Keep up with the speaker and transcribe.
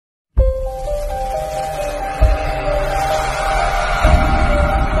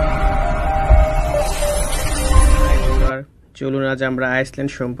চলুন আজ আমরা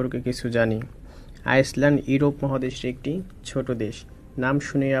আইসল্যান্ড সম্পর্কে কিছু জানি। আইসল্যান্ড ইউরোপ মহাদেশের একটি ছোট দেশ। নাম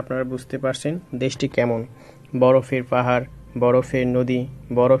শুনে আপনারা বুঝতে পারছেন দেশটি কেমন। বরফের পাহাড়, বরফের নদী,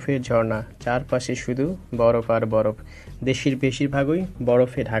 বরফের ঝর্ণা, চারপাশে শুধু বরফ আর বরফ। দেশের বেশিরভাগই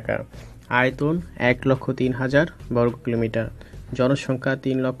বরফে ঢাকা। আয়তন 1,03,000 বর্গ কিলোমিটার, জনসংখ্যা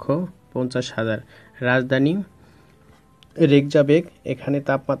 3,50,000। রাজধানী রেকজাবেক। এখানে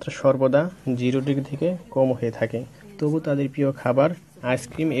তাপমাত্রা সর্বদা 0 ডিগ্রি থেকে কম হয়ে থাকে, তবু তাদের প্রিয় খাবার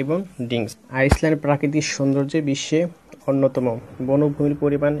আইসক্রিম এবং ড্রিঙ্কস। আইসল্যান্ড প্রাকৃতিক সৌন্দর্যে বিশ্বে অন্যতম। বনভূমির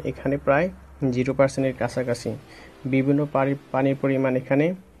পরিমাণ এখানে প্রায় 0%-এর কাছাকাছি। বিভিন্ন পানির পরিমাণ এখানে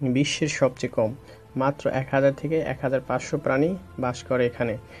বিশ্বের সবচেয়ে কম। মাত্র 1000 থেকে 1500 প্রাণী বাস করে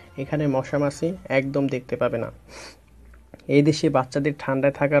এখানে। এখানে মশা মাছি একদম দেখতে পাবে না। এই দেশে বাচ্চাদের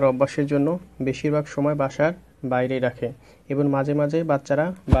ঠান্ডায় থাকার অভ্যাসের জন্য বেশিরভাগ সময় বাসার বাইরেই রাখে এবং মাঝে মাঝে বাচ্চারা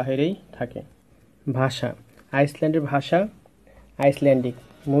বাইরেই থাকে। ভাষা। আইসল্যান্ডের ভাষা আইসল্যান্ডিক।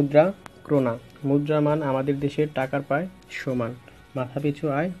 মুদ্রা ক্রোনা। মুদ্রার মান আমাদের দেশের টাকার প্রায় সমান। মাথাপিছু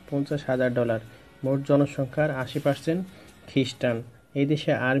আয় $50,000। মোট জনসংখ্যার 80% খ্রিস্টান। এই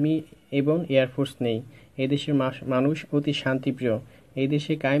দেশে আর্মি এবং এয়ারফোর্স নেই। এই দেশের মানুষ অতি শান্তিপ্রিয়। এই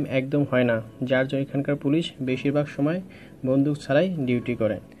দেশে ক্রাইম একদম হয় না, যার জন্য এখানকার পুলিশ বেশিরভাগ সময় বন্দুক ছাড়াই ডিউটি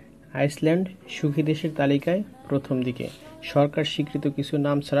করে। আইসল্যান্ড সুখী দেশের তালিকায় প্রথম দিকে। সরকার স্বীকৃত কিছু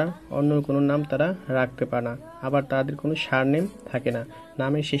নাম ছাড়া অন্য কোনো নাম তারা রাখতে পারে না। আবার তাদের কোনো সারনেম থাকে না।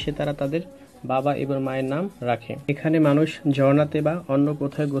 নামের শেষে তারা তাদের বাবা এবং মায়ের নাম রাখে। এখানে মানুষ ঝর্ণাতে বা অন্য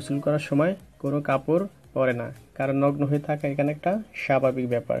কোথাও গোসল করার সময় কোনো কাপড় পরে না, কারণ নগ্ন হয়ে থাকা এখানে একটা স্বাভাবিক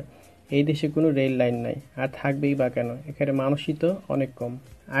ব্যাপার। এই দেশে কোনো রেল লাইন নাই, আর থাকবেই বা কেন, এখানে মানুষই তো অনেক কম।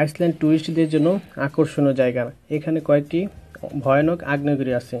 আইসল্যান্ড ট্যুরিস্টদের জন্য আকর্ষণীয় জায়গা। এখানে কয়েকটি ভয়ানক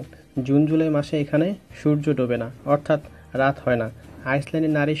আগ্নেয়গিরি আছে। জুন জুলাই মাসে এখানে সূর্য ডোবে না, অর্থাৎ রাত হয় না।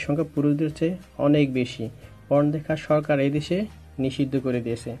 আইসল্যান্ডের নারীর সংখ্যা পুরুষদের চেয়ে অনেক বেশি। পর্ন দেখা সরকার এই দেশে নিষিদ্ধ করে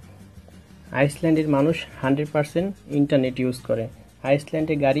দিয়েছে। আইসল্যান্ডের মানুষ 100% ইন্টারনেট ইউজ করে।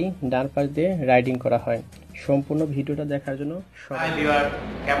 আইসল্যান্ডে গাড়ি ডান পাশ দিয়ে রাইডিং করা হয়। সম্পূর্ণ ভিডিওটা দেখার জন্য হাই ভিউয়ার,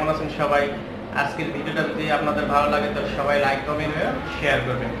 কেমন আছেন সবাই? আজকের ভিডিওটা যদি আপনাদের ভালো লাগে তো সবাই লাইক কমেন্ট শেয়ার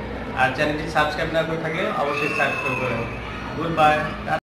করবেন, আর চ্যানেলটি সাবস্ক্রাইব না করে থাকে অবশ্যই সাবস্ক্রাইব করবেন। Good bye.